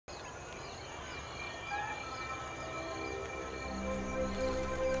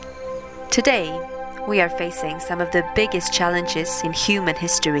Today, we are facing some of the biggest challenges in human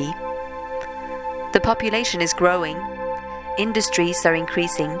history. The population is growing, industries are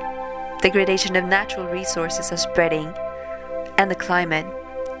increasing, degradation of natural resources are spreading, and the climate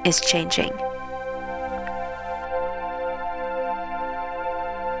is changing.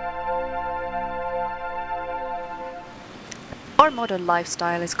 Our modern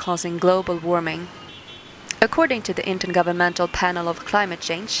lifestyle is causing global warming. According to the Intergovernmental Panel of Climate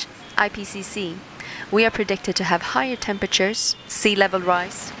Change, IPCC, we are predicted to have higher temperatures, sea level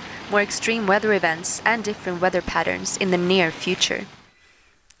rise, more extreme weather events, and different weather patterns in the near future.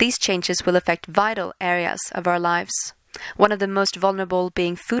 These changes will affect vital areas of our lives. One of the most vulnerable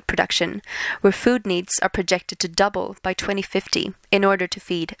being food production, where food needs are projected to double by 2050 in order to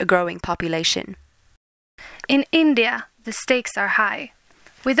feed a growing population. In India, the stakes are high.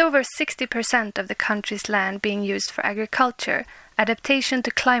 With over 60% of the country's land being used for agriculture, adaptation to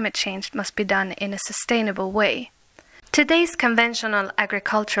climate change must be done in a sustainable way. Today's conventional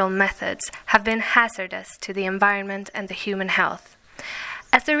agricultural methods have been hazardous to the environment and the human health.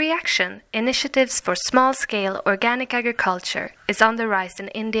 As a reaction, initiatives for small-scale organic agriculture is on the rise in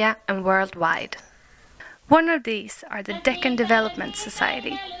India and worldwide. One of these are the Deccan Development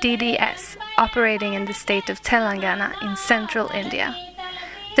Society, DDS, operating in the state of Telangana in central India.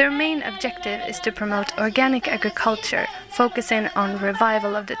 Their main objective is to promote organic agriculture, focusing on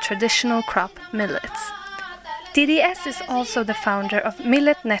revival of the traditional crop millets. DDS is also the founder of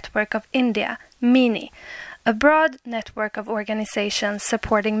Millet Network of India, MINI, a broad network of organizations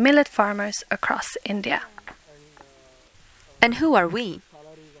supporting millet farmers across India. And who are we?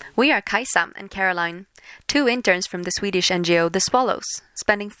 We are Kajsa and Caroline, two interns from the Swedish NGO The Swallows,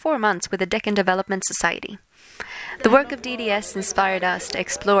 spending 4 months with the Deccan Development Society. The work of DDS inspired us to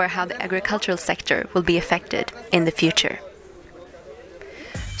explore how the agricultural sector will be affected in the future.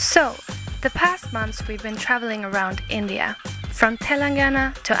 So, the past months we've been traveling around India, from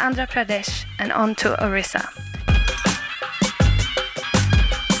Telangana to Andhra Pradesh and on to Orissa.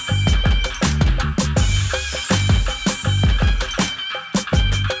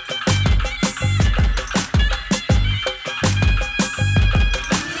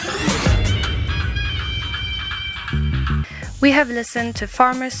 We have listened to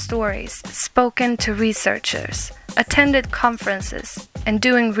farmers' stories, spoken to researchers, attended conferences, and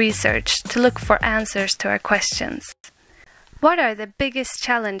doing research to look for answers to our questions. What are the biggest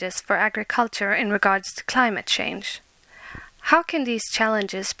challenges for agriculture in regards to climate change? How can these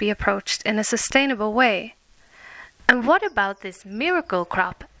challenges be approached in a sustainable way? And what about this miracle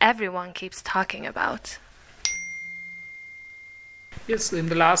crop everyone keeps talking about? Yes, in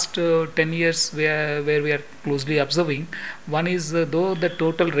the last 10 years where we are closely observing, one is though the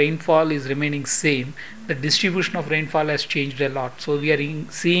total rainfall is remaining same, the distribution of rainfall has changed a lot. So we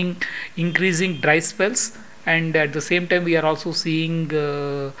are seeing increasing dry spells, and at the same time we are also seeing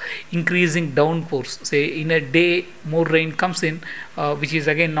increasing downpours. Say in a day more rain comes in, which is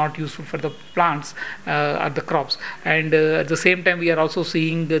again not useful for the plants or the crops, and at the same time we are also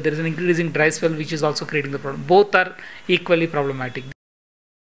seeing there is an increasing dry spell which is also creating the problem. Both are equally problematic.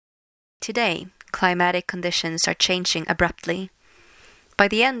 Today, climatic conditions are changing abruptly. By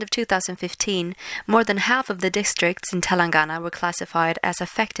the end of 2015, more than half of the districts in Telangana were classified as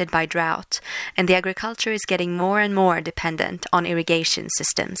affected by drought, and the agriculture is getting more and more dependent on irrigation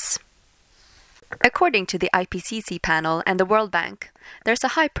systems. According to the IPCC panel and the World Bank, there's a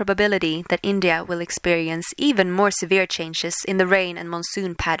high probability that India will experience even more severe changes in the rain and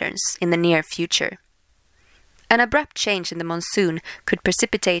monsoon patterns in the near future. An abrupt change in the monsoon could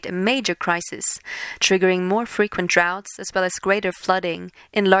precipitate a major crisis, triggering more frequent droughts as well as greater flooding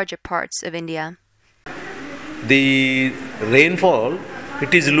in larger parts of India. The rainfall,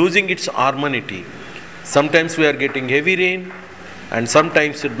 it is losing its harmony. Sometimes we are getting heavy rain and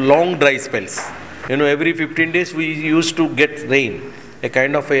sometimes long dry spells. Every 15 days we used to get rain, a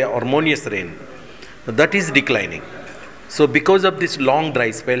kind of a harmonious rain. That is declining. So because of these long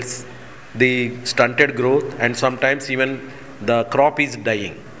dry spells, the stunted growth, and sometimes even the crop is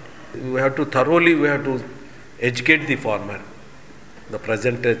dying. We have to educate the farmer, the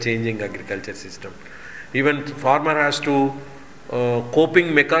present changing agriculture system. Even farmer has to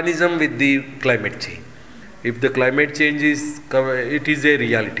coping mechanism with the climate change. If the climate change it is a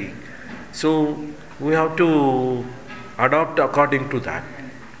reality. So we have to adopt according to that.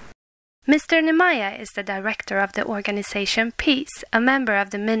 Mr. Nimaya is the director of the organization Peace, a member of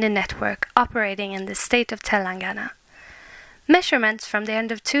the MINI network operating in the state of Telangana. Measurements from the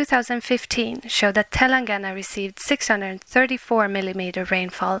end of 2015 show that Telangana received 634 mm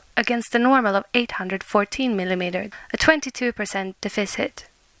rainfall against a normal of 814 mm, a 22% deficit.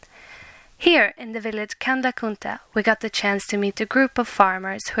 Here in the village Kandakunta, we got the chance to meet a group of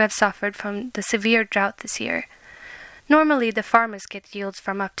farmers who have suffered from the severe drought this year. Normally the farmers get yields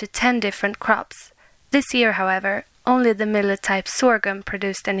from up to 10 different crops. This year, however, only the millet type sorghum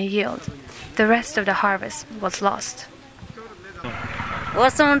produced any yield. The rest of the harvest was lost.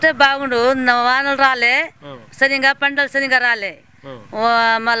 వర్షం ఉంటే బాగుండు వానలు రాలే సరిగా పంటలు సరిగా రాలే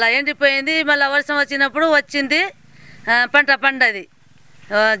మళ్ళీ ఎండిపోయింది మళ్ళీ వర్షం వచ్చినప్పుడు వచ్చింది పంట పండది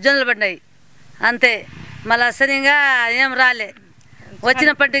జొన్నలు పండాయి అంతే మళ్ళీ సరిగా ఏం రాలే వచ్చిన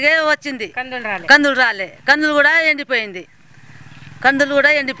పంటకే వచ్చింది కందులు రాలే కందులు కూడా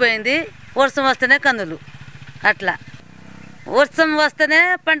ఎండిపోయింది వర్షం వస్తేనే కందులు అట్లా వర్షం వస్తేనే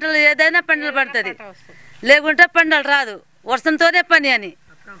పంటలు ఏదైనా పంటలు పడుతుంది లేకుంటే పంటలు రాదు వర్షంతోనే పని అని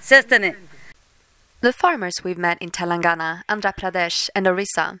చేస్తేనే. The farmers we've met in Telangana, Andhra Pradesh and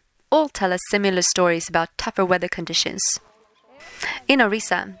Orissa all tell us similar stories about tougher weather conditions. In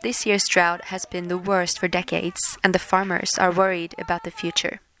Orissa, this year's drought has been the worst for decades and the farmers are worried about the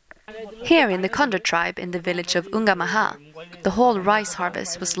future. Here in the Konda tribe in the village of Ungamaha, the whole rice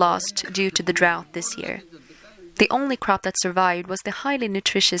harvest was lost due to the drought this year. The only crop that survived was the highly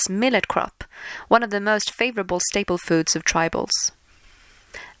nutritious millet crop, one of the most favorable staple foods of tribals.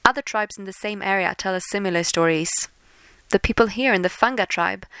 Other tribes in the same area tell us similar stories. The people here in the Fanga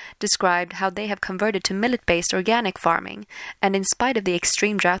tribe described how they have converted to millet-based organic farming, and in spite of the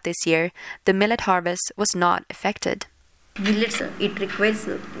extreme drought this year, the millet harvest was not affected. Millets, it requires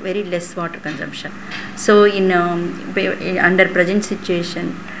very less water consumption. So under present situation,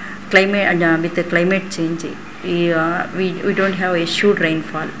 with the climate change, we don't have assured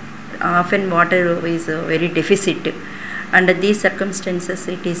rainfall. Often water is very deficit. Under these circumstances,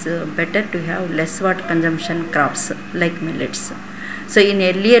 it is better to have less water consumption crops like millets. So in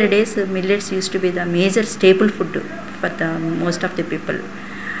earlier days, millets used to be the major staple food for the most of the people.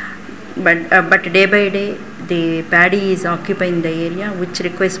 But day by day, the paddy is occupying the area which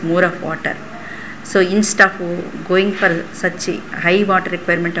requires more of water. So instead of going for such a high water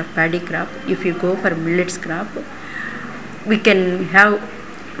requirement of paddy crop, if you go for millets crop, we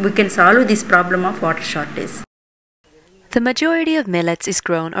can solve this problem of water shortage. The majority of millets is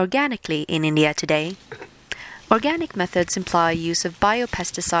grown organically in India today. Organic methods imply use of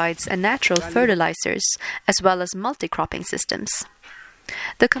biopesticides and natural fertilizers, as well as multi-cropping systems.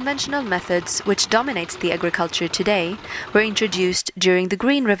 The conventional methods which dominates the agriculture today were introduced during the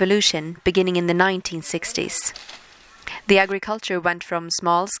Green Revolution beginning in the 1960s. The agriculture went from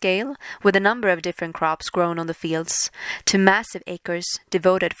small scale, with a number of different crops grown on the fields, to massive acres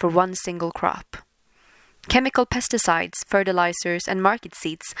devoted for one single crop. Chemical pesticides, fertilizers and market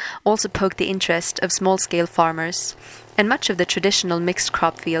seeds also poked the interest of small-scale farmers, and much of the traditional mixed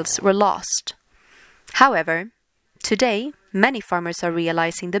crop fields were lost. However, today, many farmers are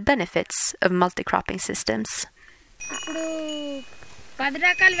realizing the benefits of multi-cropping systems. ఇప్పుడు 10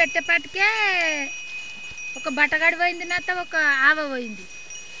 రకాలు పెట్టేపాటికే ఒక బట్టగాడి పోయింది నాత ఒక ఆవ పోయింది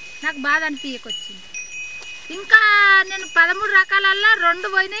నాకు బాధ అనిపించకొచ్చింది ఇంకా నేను 13 రకాలల్లా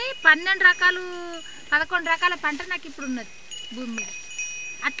 2 పోయినాయి 12 రకాలు 11 రకాల పంట నాకు ఇప్పుడు ఉన్నది భూమి మీద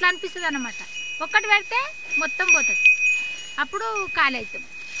అట్లా అనిపిస్తుంది అన్నమాట ఒక్కటి పెడితే మొత్తం పోతుంది అప్పుడు ఖాళీ అవుతాం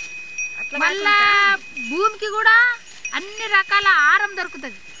మళ్ళా భూమికి కూడా అన్ని రకాల ఆహారం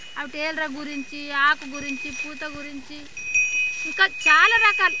దొరుకుతుంది అవి టేలర గురించి ఆకు గురించి పూత గురించి ఇంకా చాలా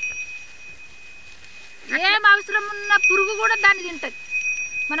రకాలు ఏం అవసరం ఉన్న పురుగు కూడా దాన్ని తింటుంది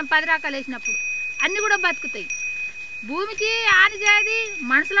మనం 10 రకాలు వేసినప్పుడు అన్నీ కూడా బతుకుతాయి భూమికి హాని చేయది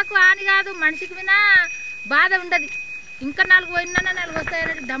మనుషులకు హాని కాదు మనిషికి వినా బాధ ఉండదు ఇంకా 4 పోయినా 4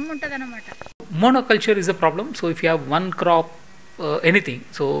 వస్తాయనే దమ్ము ఉంటుంది అన్నమాట. Monoculture is a problem. So if you have one crop, anything,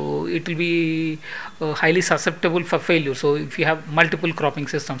 so it will be highly susceptible for failure. So if you have multiple cropping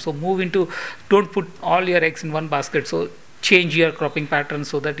systems, so don't put all your eggs in one basket. So change your cropping pattern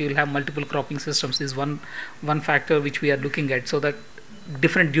so that you will have multiple cropping systems is one factor which we are looking at, so that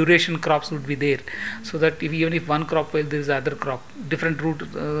different duration crops would be there, so that even if one crop fails, there is other crop, different root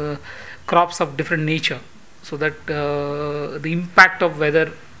crops of different nature, so that the impact of weather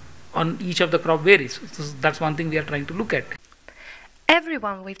on each of the crop varies. So that's one thing we are trying to look at.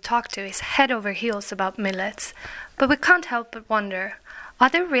 Everyone we've talked to is head over heels about millets, but we can't help but wonder,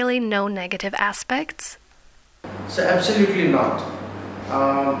 are there really no negative aspects? So absolutely not.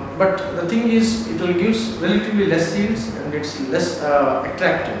 But the thing is, it will give relatively less yields and it's less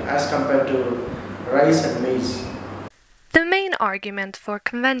attractive as compared to rice and maize. The main argument for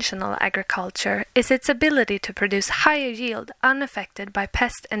conventional agriculture is its ability to produce higher yield unaffected by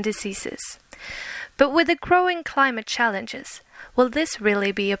pests and diseases. But with the growing climate challenges, will this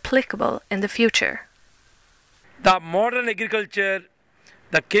really be applicable in the future? The modern agriculture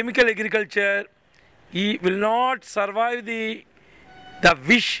the chemical agriculture will not survive the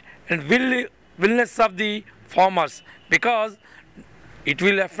wish and willness of the farmers, because it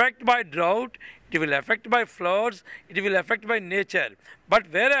will affect by drought, it will affect by floods, it will affect by nature. But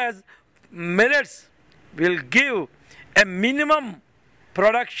whereas millets will give a minimum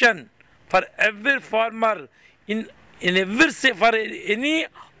production for every farmer in for any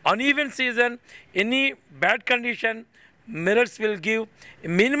uneven season, any bad condition, millets will give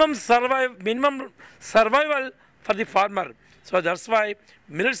minimum survival for the farmer. So that's why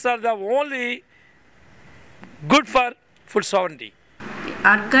millets are the only good for food sovereignty.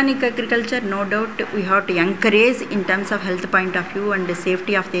 Organic agriculture, no doubt, we have to encourage in terms of health point of view and the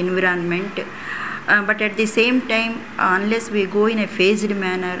safety of the environment. But at the same time, unless we go in a phased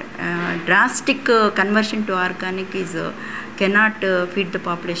manner, drastic conversion to organic cannot feed the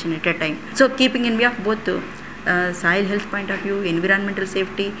population at a time. So keeping in view of both soil health point of view, environmental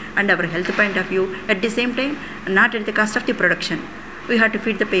safety and our health point of view, at the same time, not at the cost of the production. We have to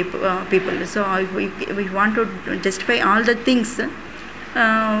feed the people. So if we want to justify all the things,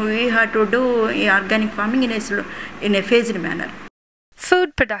 we have to do organic farming in a phased manner.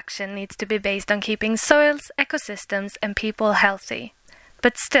 Food production needs to be based on keeping soils, ecosystems and people healthy.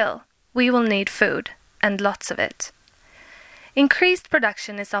 But still, we will need food, and lots of it. Increased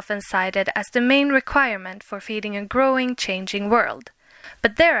production is often cited as the main requirement for feeding a growing, changing world.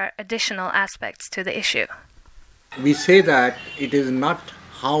 But there are additional aspects to the issue. We say that it is not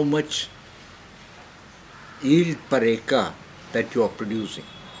how much yield per acre that you are producing,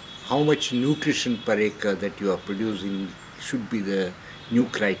 how much nutrition per acre that you are producing should be the new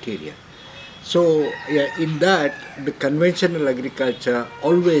criteria. So in that, the conventional agriculture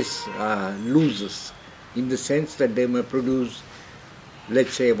always loses, in the sense that they may produce,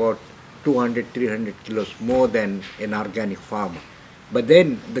 let's say, about 200-300 kilos more than an organic farmer. But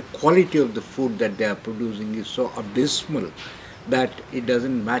then the quality of the food that they are producing is so abysmal that it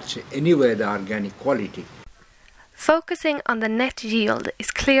doesn't match anywhere the organic quality. Focusing on the net yield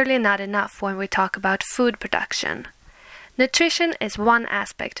is clearly not enough when we talk about food production. Nutrition is one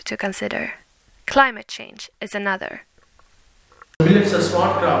aspect to consider. Climate change is another. Millets are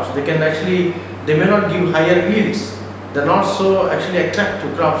smart crops. They may not give higher yields. They're not so actually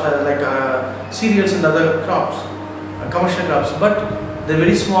attractive crops like cereals and other crops, commercial crops. But they're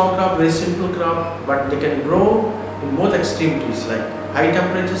very small crop, very simple crop, but they can grow in both extremities, like high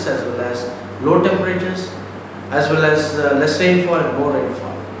temperatures as well as low temperatures, as well as less rainfall and more rainfall.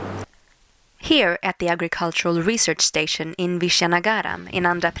 Here at the Agricultural Research Station in Vishanagaram in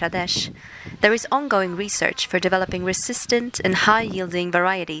Andhra Pradesh, there is ongoing research for developing resistant and high-yielding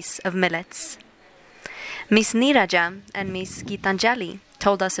varieties of millets. Ms. Neeraja and Ms. Gitanjali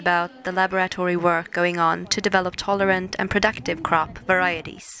told us about the laboratory work going on to develop tolerant and productive crop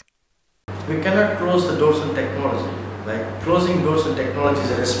varieties. We cannot close the doors on technology. Like closing doors on technology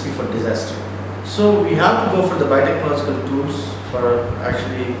is a recipe for disaster. So we have to go for the biotechnological tools for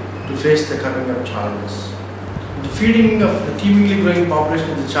actually to face the coming up challenges. The feeding of the teemingly growing population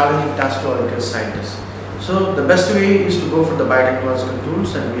is a challenging task to our agricultural scientists. So the best way is to go for the biotechnological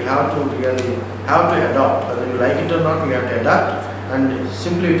tools, and we have to really adopt. Whether you like it or not, we have to adapt, and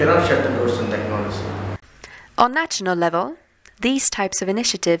simply we cannot shut the doors on technology. On national level, these types of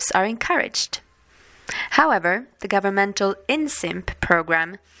initiatives are encouraged. However, the governmental INSIMP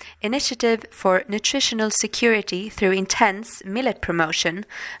program, Initiative for Nutritional Security through Intense Millet Promotion,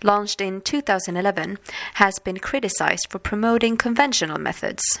 launched in 2011, has been criticized for promoting conventional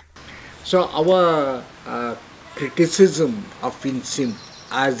methods. So our criticism of INSIMP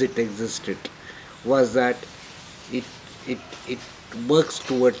as it existed was that it works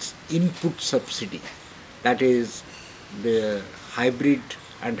towards input subsidy, that is the hybrid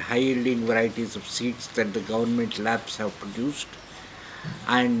and high-yielding varieties of seeds that the government labs have produced,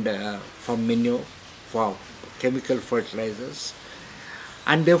 and for manure, for chemical fertilizers,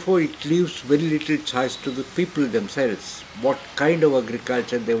 and therefore it leaves very little choice to the people themselves what kind of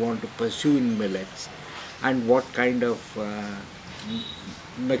agriculture they want to pursue in millets and what kind of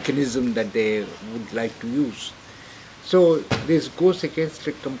mechanism that they would like to use. So this goes against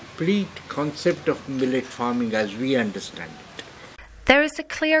the complete concept of millet farming as we understand it. There is a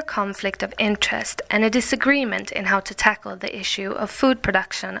clear conflict of interest and a disagreement in how to tackle the issue of food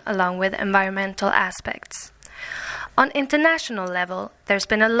production along with environmental aspects. On international level, there's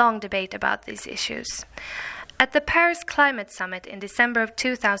been a long debate about these issues. At the Paris Climate Summit in December of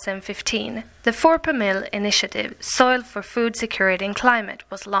 2015, the 4 per mil initiative, Soil for Food Security and Climate,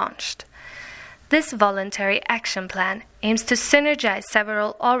 was launched. This voluntary action plan aims to synergize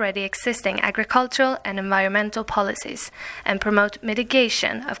several already existing agricultural and environmental policies and promote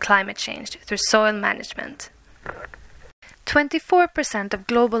mitigation of climate change through soil management. 24% of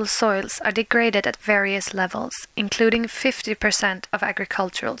global soils are degraded at various levels, including 50% of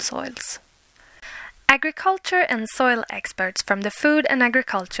agricultural soils. Agriculture and soil experts from the Food and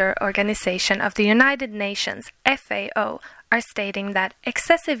Agriculture Organization of the United Nations, FAO, are stating that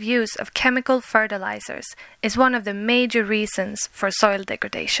excessive use of chemical fertilizers is one of the major reasons for soil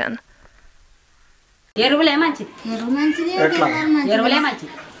degradation. ఎరువులే మంచిది ఎరువులే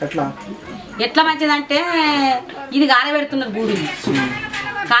మంచిది ఎట్లా మంచిదంటే ఇది కాలబెడుతున్నారు భూమిని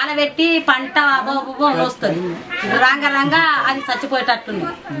కాలబెట్టి పంట వస్తుంది రంగ అది చచ్చిపోయేటట్టుంది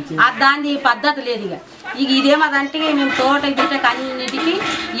దాని పద్ధతి లేదు ఇక ఇదేమదంటే మేము తోట గిట్ట అన్నిటికీ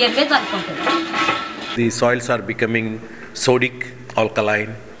ఎరువే చల్లుకుంటాం. The soils are becoming sodic,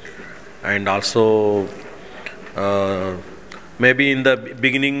 alkaline, and also maybe in the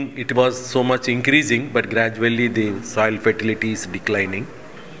beginning it was so much increasing, but gradually the soil fertility is declining.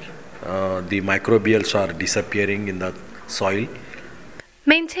 The microbials are disappearing in the soil.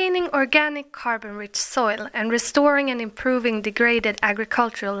 Maintaining organic carbon-rich soil and restoring and improving degraded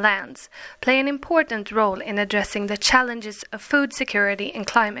agricultural lands play an important role in addressing the challenges of food security and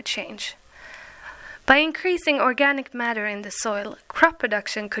climate change. By increasing organic matter in the soil, crop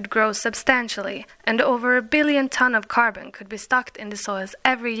production could grow substantially, and over 1 billion tons of carbon could be stocked in the soils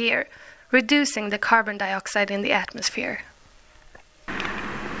every year, reducing the carbon dioxide in the atmosphere.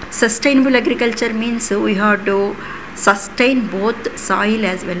 Sustainable agriculture means we have to sustain both soil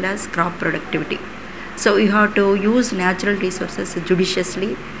as well as crop productivity. So we have to use natural resources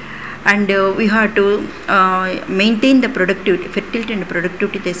judiciously, and we have to maintain the productivity, fertility and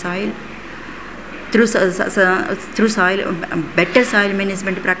productivity of the soil through soil, better soil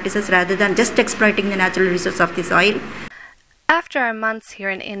management practices rather than just exploiting the natural resource of the soil. After our months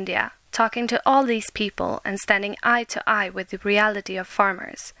here in India, talking to all these people and standing eye to eye with the reality of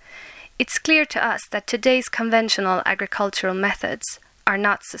farmers, it's clear to us that today's conventional agricultural methods are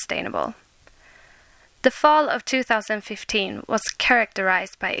not sustainable. The fall of 2015 was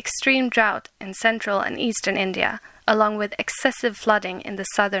characterized by extreme drought in central and eastern India, along with excessive flooding in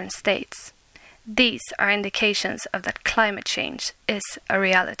the southern states. These are indications of that climate change is a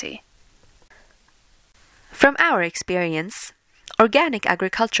reality. From our experience, organic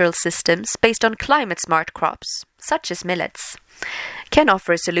agricultural systems based on climate-smart crops, such as millets, can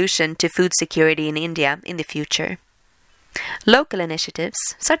offer a solution to food security in India in the future. Local initiatives,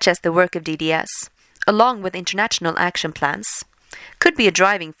 such as the work of DDS, along with international action plans, could be a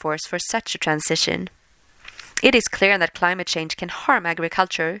driving force for such a transition. It is clear that climate change can harm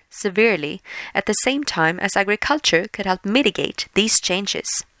agriculture severely at the same time as agriculture could help mitigate these changes.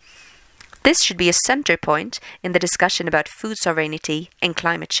 This should be a center point in the discussion about food sovereignty and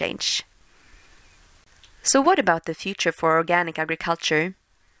climate change. So what about the future for organic agriculture?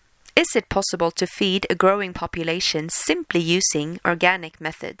 Is it possible to feed a growing population simply using organic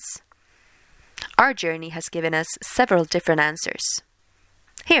methods? Our journey has given us several different answers.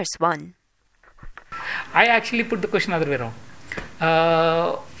 Here's one. I actually put the question other way around.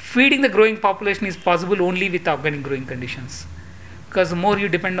 Feeding the growing population is possible only with organic growing conditions, because the more you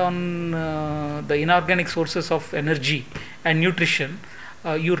depend on the inorganic sources of energy and nutrition,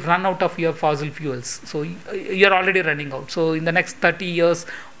 you run out of your fossil fuels. So you're already running out. So in the next 30 years,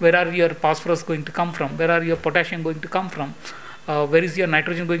 where are your phosphorus going to come from? Where are your potassium going to come from? Where is your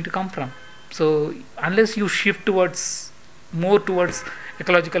nitrogen going to come from? So unless you shift more towards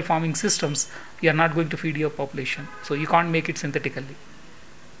ecological farming systems, you are not going to feed your population. So you can't make it synthetically.